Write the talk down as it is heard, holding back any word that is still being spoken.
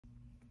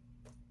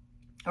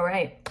All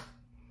right.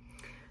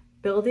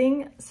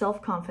 Building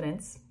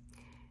self-confidence,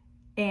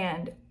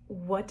 and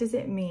what does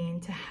it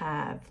mean to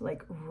have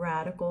like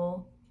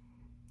radical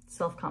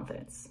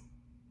self-confidence?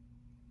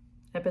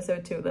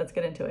 Episode 2, let's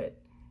get into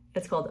it.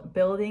 It's called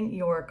Building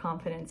Your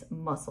Confidence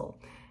Muscle.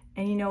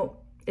 And you know,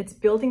 it's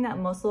building that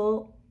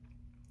muscle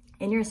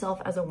in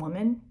yourself as a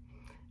woman,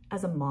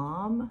 as a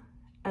mom,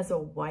 as a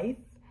wife.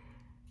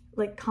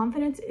 Like,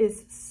 confidence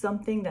is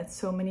something that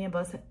so many of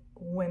us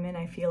women,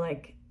 I feel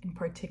like in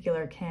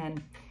particular,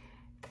 can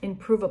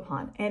improve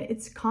upon. And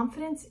it's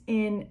confidence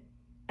in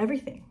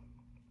everything,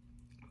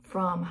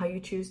 from how you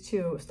choose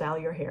to style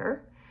your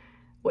hair,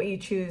 what you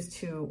choose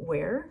to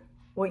wear,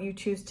 what you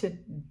choose to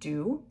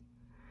do,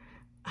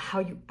 how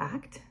you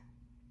act,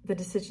 the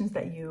decisions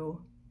that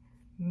you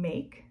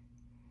make,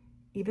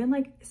 even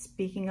like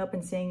speaking up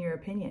and saying your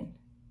opinion,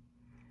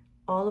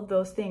 all of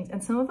those things.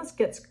 And some of us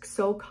get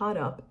so caught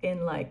up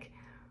in like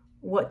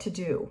what to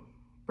do,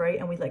 right?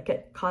 And we like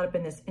get caught up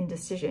in this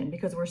indecision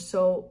because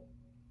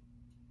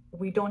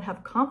we don't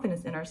have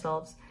confidence in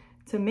ourselves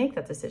to make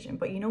that decision.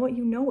 But you know what?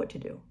 You know what to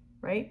do,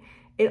 right?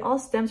 It all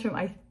stems from,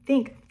 I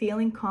think,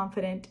 feeling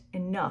confident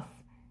enough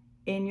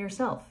in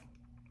yourself.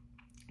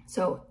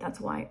 So that's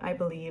why I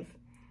believe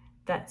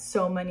that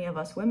so many of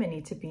us women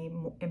need to be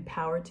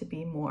empowered to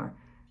be more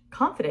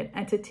confident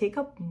and to take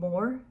up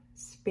more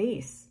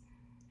space,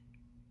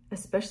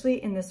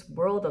 especially in this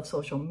world of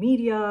social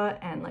media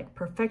and like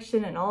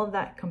perfection and all of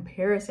that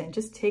comparison.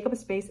 Just take up a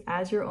space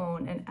as your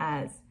own and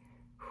as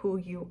who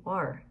you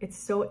are. It's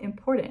so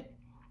important.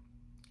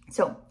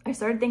 So I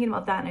started thinking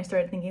about that, and I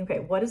started thinking, okay,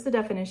 what is the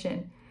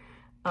definition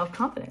of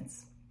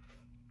confidence?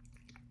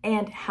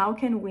 And how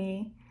can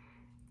we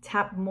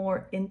tap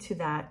more into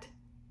that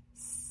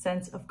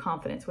sense of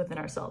confidence within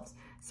ourselves?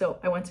 So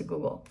I went to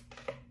Google.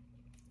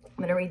 I'm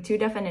going to read two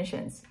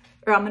definitions,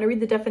 or I'm going to read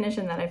the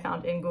definition that I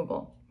found in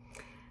Google.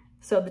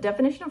 So the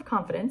definition of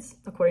confidence,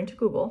 according to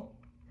Google,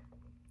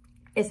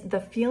 is the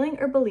feeling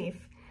or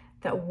belief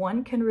that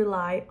one can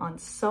rely on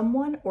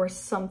someone or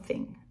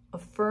something, a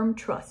firm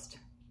trust.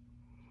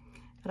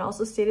 It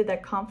also stated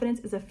that confidence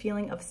is a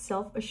feeling of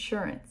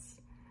self-assurance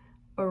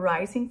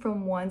arising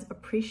from one's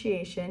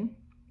appreciation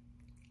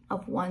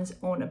of one's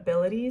own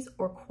abilities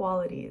or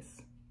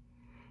qualities.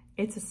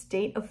 It's a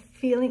state of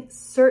feeling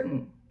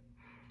certain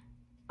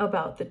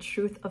about the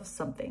truth of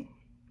something.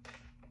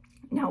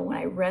 Now, when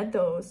I read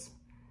those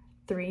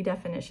 3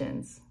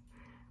 definitions,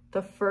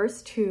 the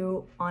first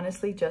 2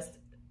 honestly just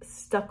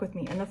stuck with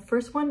me. And the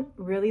first one,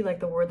 really, like,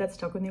 the word that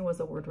stuck with me was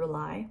the word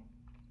rely.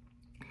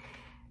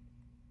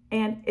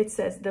 And it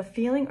says the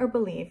feeling or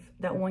belief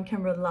that one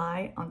can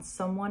rely on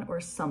someone or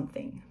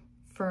something,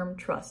 firm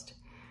trust.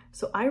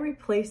 So I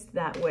replaced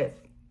that with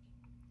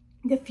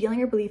the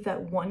feeling or belief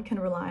that one can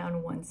rely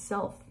on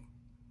oneself,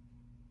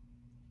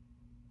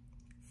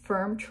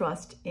 firm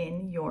trust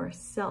in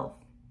yourself,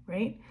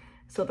 right?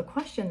 So the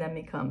question then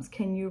becomes,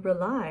 can you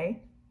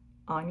rely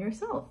on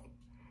yourself?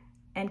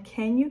 And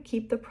can you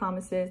keep the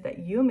promises that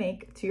you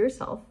make to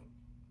yourself?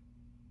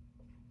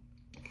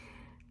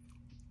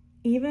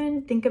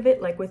 Even think of it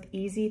like with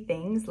easy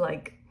things,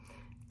 like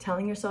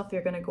telling yourself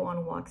you're going to go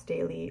on walks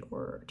daily,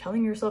 or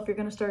telling yourself you're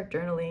going to start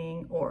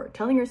journaling, or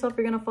telling yourself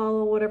you're going to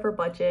follow whatever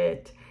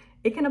budget.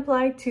 It can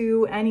apply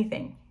to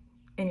anything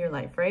in your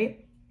life,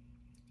 right?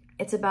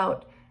 It's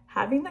about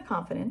having the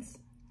confidence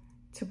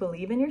to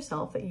believe in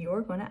yourself that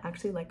you're going to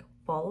actually like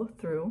follow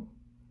through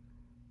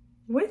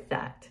with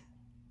that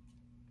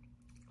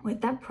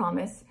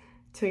promise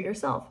to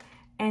yourself,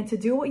 and to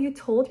do what you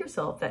told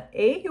yourself that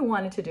A, you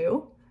wanted to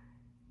do,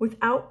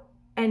 without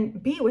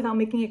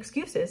making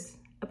excuses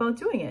about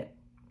doing it.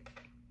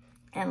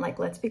 And like,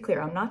 let's be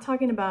clear, I'm not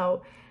talking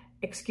about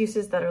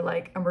excuses that are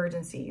like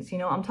emergencies. You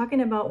know, I'm talking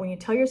about when you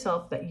tell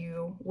yourself that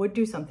you would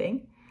do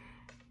something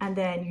and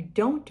then you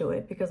don't do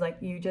it because like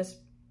you just,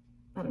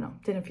 I don't know,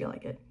 didn't feel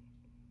like it.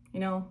 You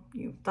know,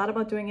 you thought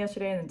about doing it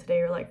yesterday and then today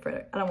you're like,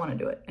 I don't want to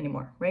do it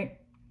anymore, right?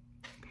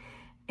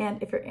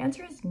 And if your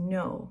answer is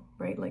no,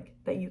 right, like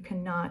that you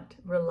cannot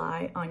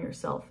rely on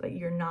yourself, that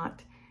you're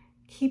not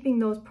keeping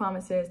those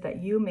promises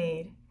that you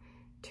made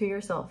to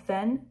yourself,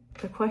 then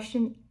the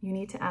question you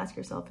need to ask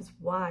yourself is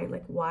why?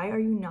 Like, why are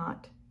you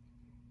not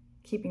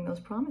keeping those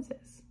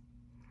promises?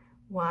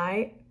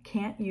 Why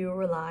can't you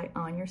rely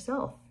on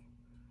yourself?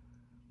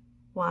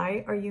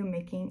 Why are you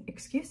making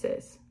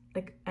excuses?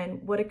 Like,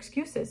 and what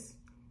excuses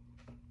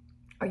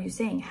are you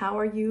saying? How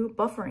are you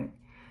buffering?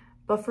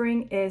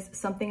 Buffering is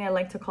something I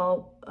like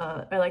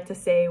to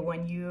say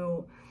when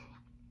you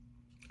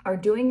are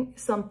doing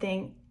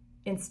something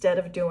instead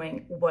of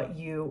doing what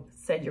you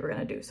said you were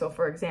going to do. So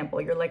for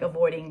example, you're like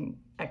avoiding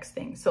X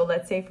thing. So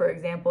let's say, for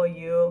example,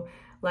 you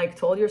like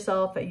told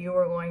yourself that you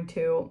were going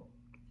to,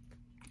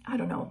 I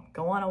don't know,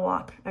 go on a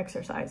walk,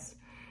 exercise,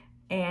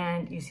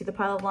 and you see the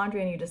pile of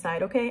laundry and you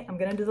decide, okay, I'm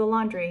going to do the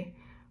laundry,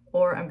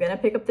 or I'm going to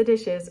pick up the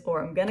dishes,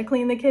 or I'm going to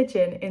clean the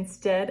kitchen,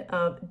 instead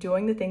of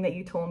doing the thing that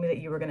you told me that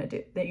you were going to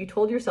do, that you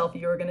told yourself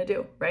you were going to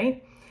do,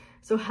 right?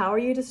 So how are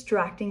you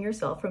distracting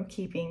yourself from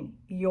keeping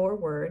your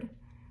word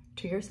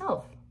to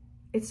yourself?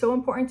 It's so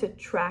important to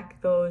track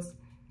those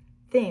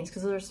things,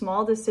 because those are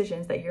small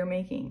decisions that you're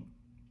making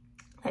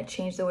that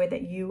change the way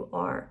that you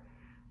are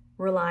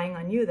relying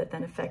on you, that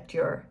then affect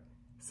your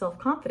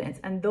self-confidence.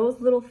 And those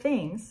little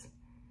things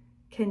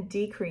can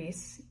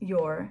decrease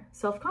your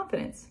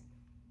self-confidence.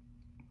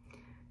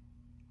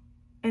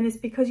 And it's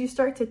because you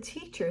start to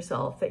teach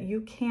yourself that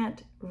you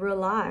can't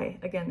rely,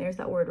 again, there's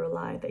that word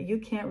rely, that you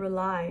can't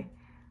rely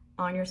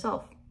on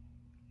yourself,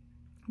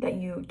 that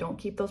you don't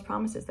keep those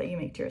promises that you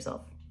make to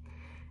yourself.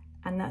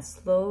 And that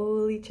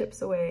slowly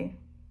chips away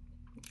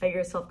at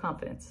your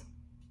self-confidence,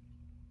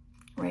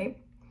 right?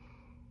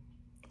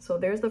 So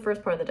there's the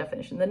first part of the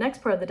definition. The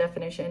next part of the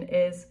definition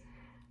is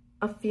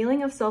a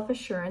feeling of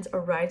self-assurance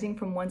arising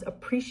from one's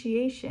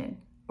appreciation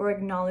or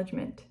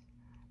acknowledgement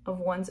of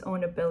one's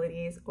own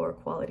abilities or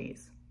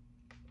qualities.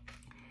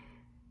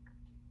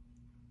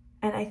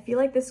 And I feel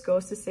like this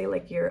goes to say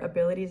like your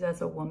abilities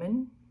as a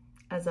woman,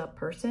 as a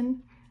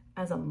person,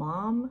 as a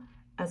mom,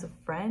 as a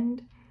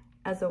friend,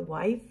 as a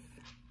wife,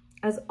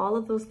 as all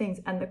of those things.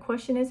 And the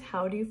question is,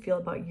 how do you feel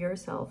about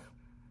yourself,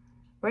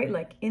 right?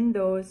 Like in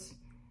those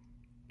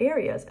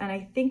areas. And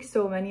I think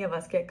so many of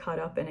us get caught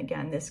up in,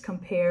 again, this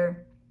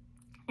compare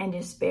and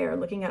despair,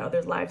 looking at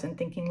others' lives and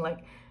thinking like,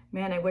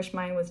 man, I wish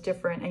mine was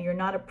different. And you're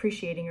not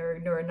appreciating or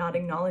you're not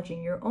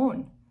acknowledging your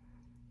own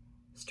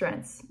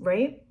strengths,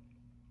 right?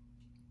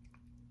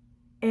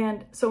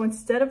 And so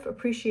instead of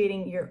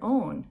appreciating your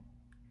own,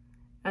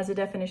 as the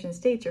definition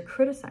states, you're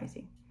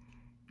criticizing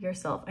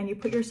yourself and you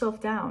put yourself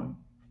down.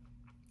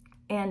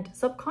 And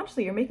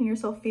subconsciously, you're making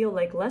yourself feel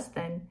like less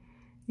than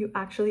you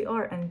actually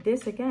are. And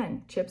this,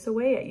 again, chips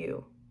away at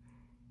you,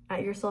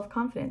 at your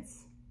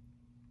self-confidence.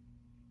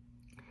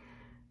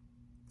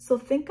 So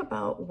think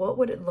about what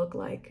would it look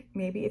like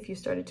maybe if you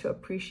started to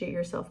appreciate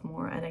yourself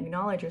more and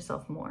acknowledge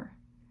yourself more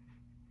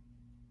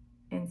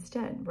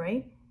instead,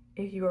 right?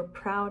 If you are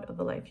proud of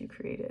the life you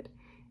created,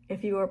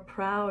 if you are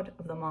proud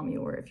of the mom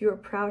you were, if you are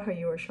proud how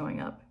you were showing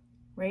up,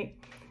 right?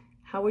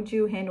 How would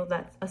you handle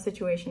a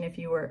situation if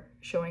you were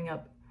showing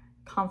up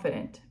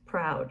confident,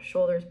 proud,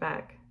 shoulders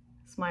back,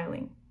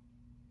 smiling,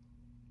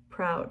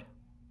 proud,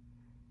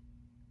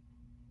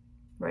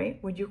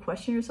 right? Would you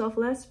question yourself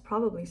less?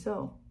 Probably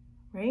so,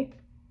 right?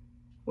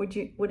 Would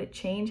it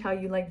change how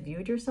you like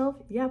viewed yourself?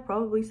 Yeah,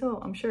 probably so,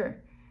 I'm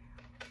sure.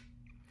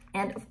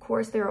 And of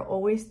course, there are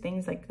always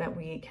things like that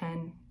we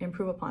can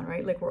improve upon,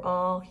 right? Like we're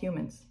all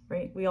humans,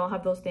 right? We all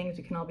have those things,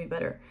 we can all be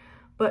better.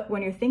 But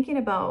when you're thinking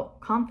about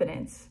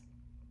confidence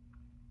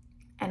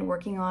and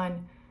working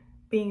on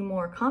being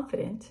more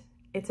confident,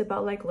 it's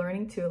about like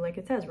learning to, like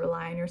it says,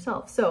 rely on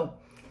yourself. So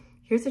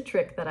here's a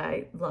trick that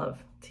I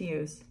love to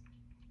use.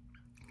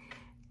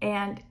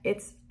 And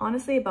it's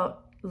honestly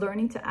about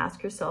learning to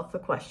ask yourself the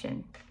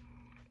question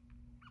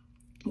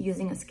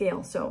using a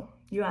scale. So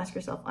you ask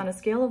yourself, on a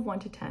scale of 1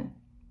 to 10,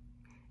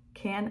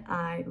 can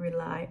I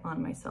rely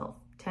on myself?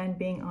 10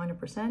 being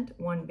 100%,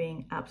 1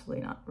 being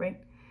absolutely not,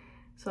 right?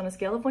 So on a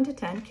scale of 1 to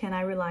 10, can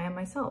I rely on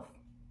myself?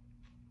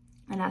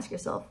 And ask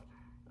yourself,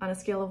 on a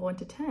scale of 1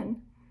 to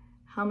 10,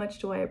 how much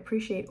do I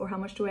appreciate or how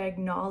much do I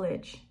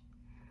acknowledge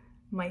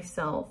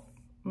myself,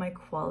 my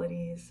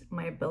qualities,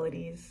 my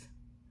abilities?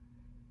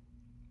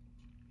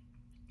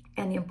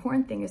 And the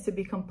important thing is to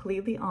be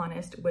completely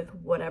honest with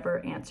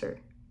whatever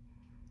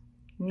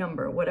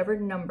whatever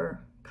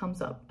number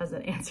comes up as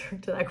an answer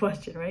to that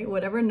question, right?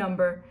 Whatever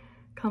number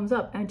comes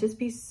up, and just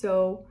be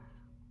so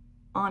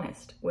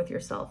honest with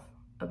yourself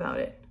about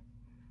it,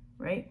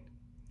 right?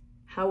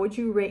 How would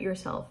you rate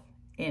yourself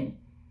in?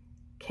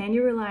 Can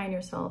you rely on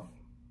yourself,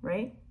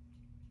 right?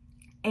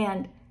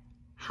 And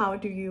how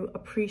much do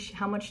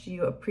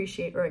you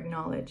appreciate or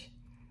acknowledge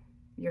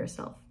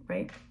yourself,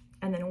 right?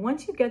 And then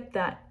once you get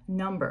that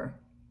number,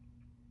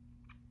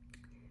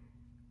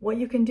 what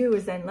you can do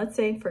is then, let's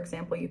say, for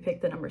example, you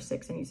pick the number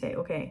 6 and you say,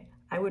 okay,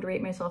 I would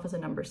rate myself as a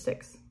number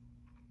 6,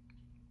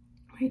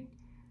 right?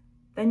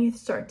 Then you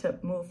start to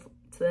move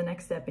to the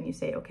next step and you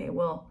say, okay,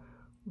 well,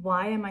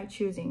 why am I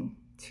choosing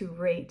to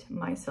rate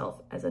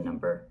myself as a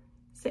number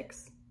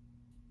 6,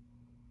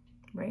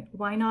 right?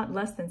 Why not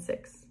less than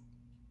 6?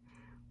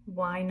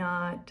 Why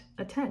not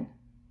a 10?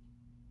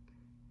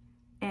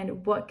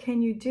 And what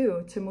can you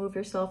do to move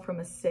yourself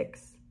from a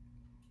 6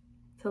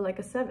 to like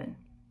a 7?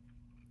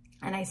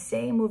 And I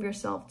say move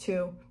yourself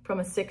from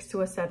a 6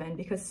 to a 7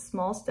 because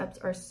small steps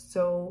are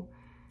so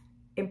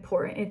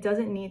important. It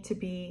doesn't need to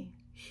be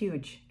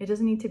huge. It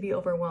doesn't need to be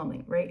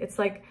overwhelming, right? It's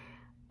like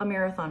a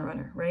marathon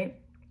runner, right?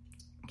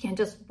 You can't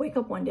just wake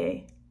up one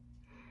day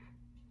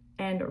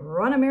and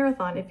run a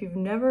marathon. If you've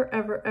never,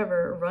 ever,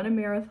 ever run a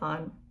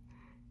marathon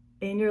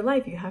in your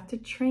life, you have to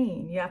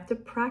train, you have to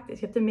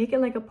practice, you have to make it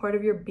like a part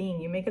of your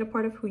being. You make it a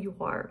part of who you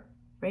are,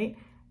 right?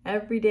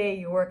 Every day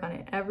you work on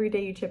it, every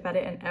day you chip at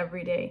it, and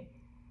every day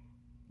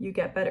you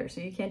get better.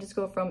 So you can't just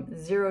go from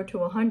 0 to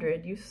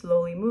 100, you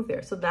slowly move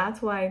there. So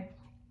that's why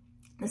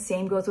the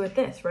same goes with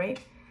this, right?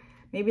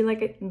 Maybe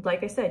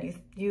like I said,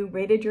 you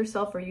rated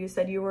yourself, or you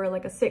said you were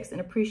like a 6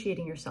 in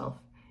appreciating yourself,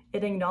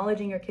 in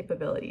acknowledging your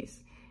capabilities,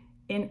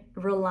 in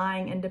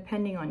relying and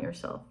depending on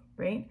yourself,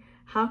 right?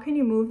 How can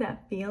you move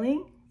that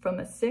feeling from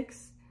a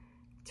 6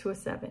 to a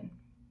 7,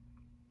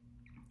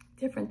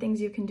 different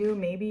things you can do.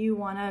 Maybe you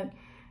want to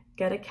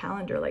get a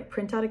calendar, like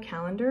print out a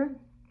calendar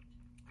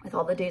with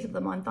all the days of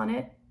the month on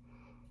it.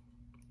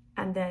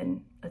 And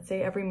then let's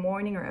say every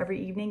morning or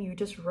every evening, you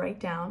just write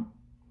down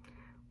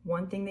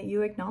one thing that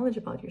you acknowledge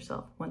about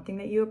yourself, one thing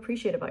that you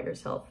appreciate about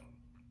yourself.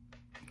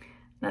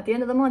 And at the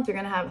end of the month, you're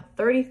going to have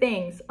 30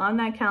 things on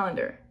that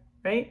calendar,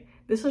 right?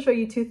 This will show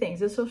you two things.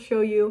 This will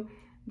show you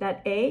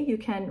that A, you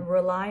can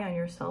rely on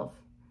yourself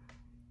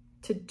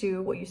to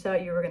do what you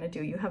said you were going to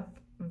do. You have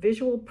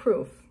visual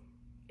proof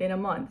in a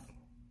month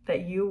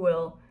that you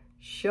will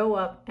show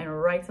up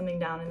and write something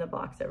down in the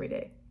box every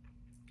day,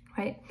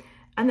 right?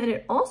 And then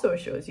it also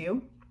shows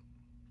you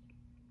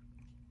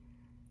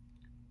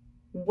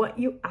what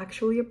you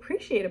actually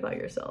appreciate about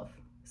yourself.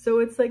 So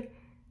it's like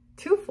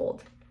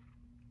twofold,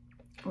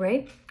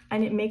 right?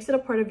 And it makes it a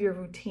part of your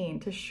routine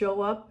to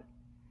show up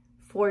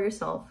for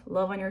yourself,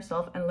 love on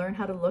yourself, and learn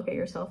how to look at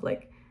yourself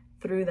like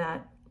through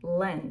that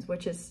lens,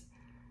 which is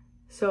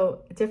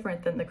so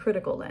different than the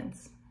critical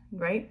lens,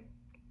 right?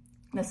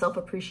 The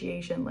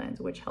self-appreciation lens,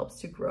 which helps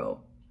to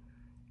grow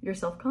your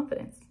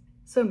self-confidence.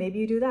 So maybe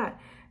you do that.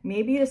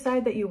 Maybe you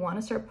decide that you want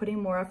to start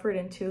putting more effort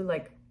into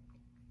like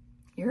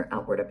your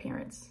outward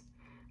appearance,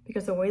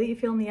 because the way that you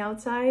feel on the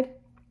outside,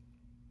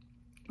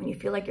 when you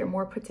feel like you're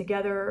more put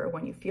together, or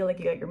when you feel like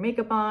you got your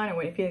makeup on, or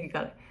when you feel like you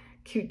got a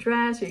cute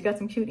dress, or you got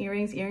some cute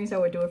earrings,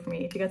 that would do it for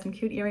me. If you got some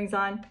cute earrings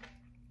on,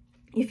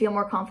 you feel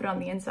more confident on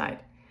the inside.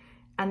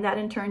 And that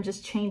in turn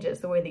just changes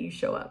the way that you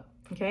show up,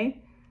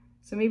 okay?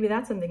 So maybe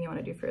that's something you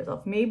want to do for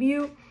yourself. Maybe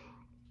you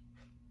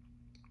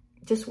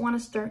just want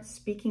to start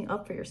speaking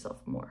up for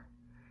yourself more.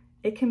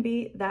 It can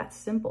be that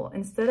simple.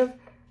 Instead of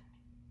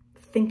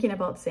thinking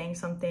about saying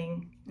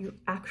something, you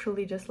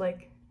actually just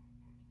like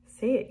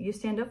say it. You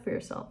stand up for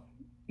yourself.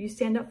 You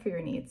stand up for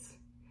your needs.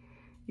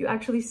 You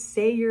actually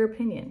say your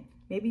opinion.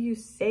 Maybe you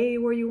say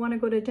where you want to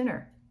go to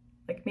dinner.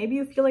 Like maybe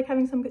you feel like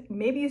having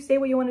maybe you say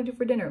what you want to do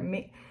for dinner.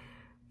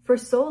 For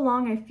so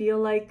long, I feel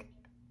like,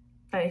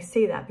 I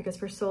say that because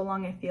for so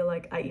long, I feel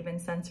like I even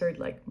censored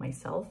like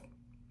myself.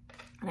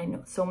 And I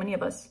know so many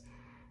of us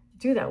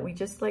do that. We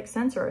just like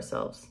censor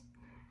ourselves.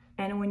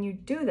 And when you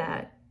do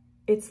that,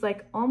 it's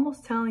like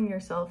almost telling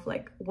yourself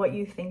like what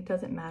you think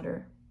doesn't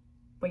matter,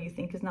 what you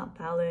think is not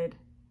valid.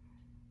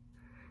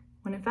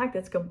 When in fact,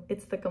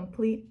 it's the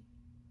complete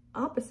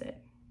opposite,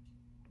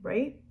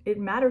 right? It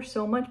matters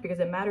so much because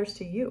it matters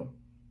to you.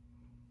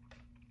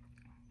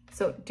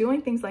 So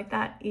doing things like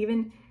that,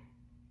 even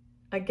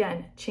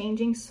again,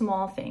 changing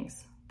small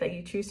things that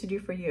you choose to do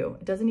for you.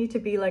 It doesn't need to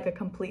be like a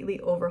completely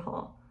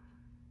overhaul.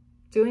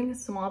 Doing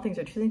small things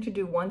or choosing to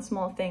do one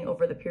small thing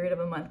over the period of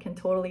a month can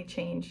totally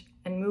change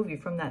and move you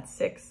from that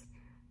 6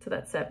 to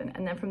that 7.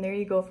 And then from there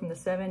you go from the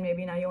 7,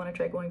 maybe now you want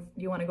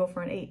to go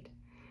for an 8.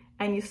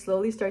 And you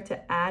slowly start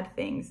to add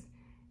things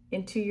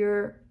into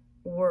your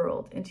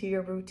world, into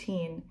your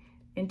routine,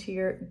 into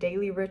your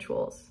daily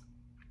rituals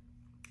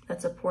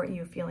that support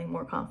you feeling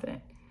more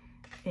confident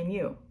in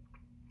you,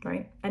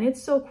 right? And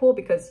it's so cool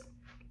because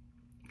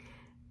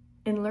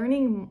in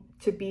learning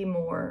to be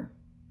more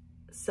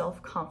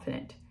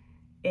self-confident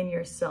in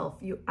yourself,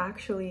 you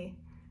actually,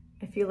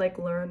 I feel like,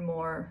 learn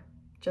more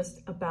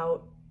just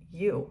about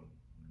you.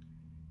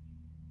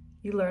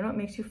 You learn what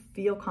makes you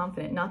feel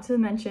confident, not to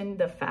mention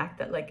the fact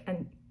that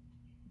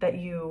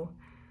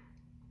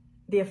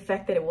the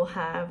effect that it will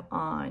have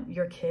on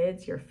your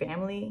kids, your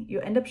family.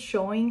 You end up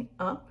showing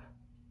up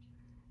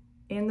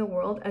in the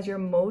world as your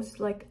most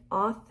like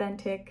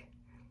authentic,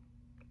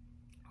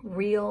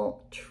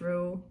 real,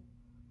 true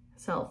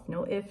self.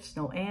 No ifs,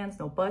 no ands,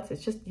 no buts.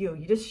 It's just you.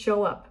 You just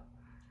show up,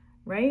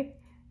 right?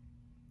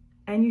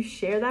 And you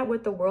share that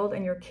with the world,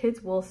 and your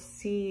kids will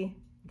see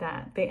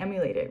that. They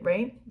emulate it,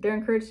 right? They're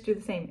encouraged to do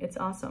the same. It's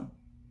awesome.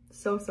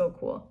 So, so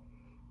cool.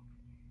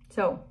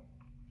 So,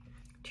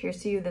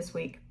 cheers to you this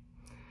week.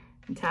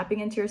 And tapping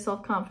into your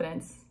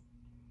self-confidence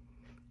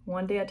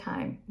one day at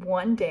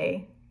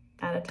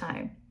a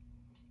time.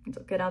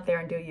 So get out there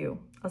and do you.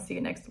 I'll see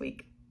you next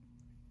week.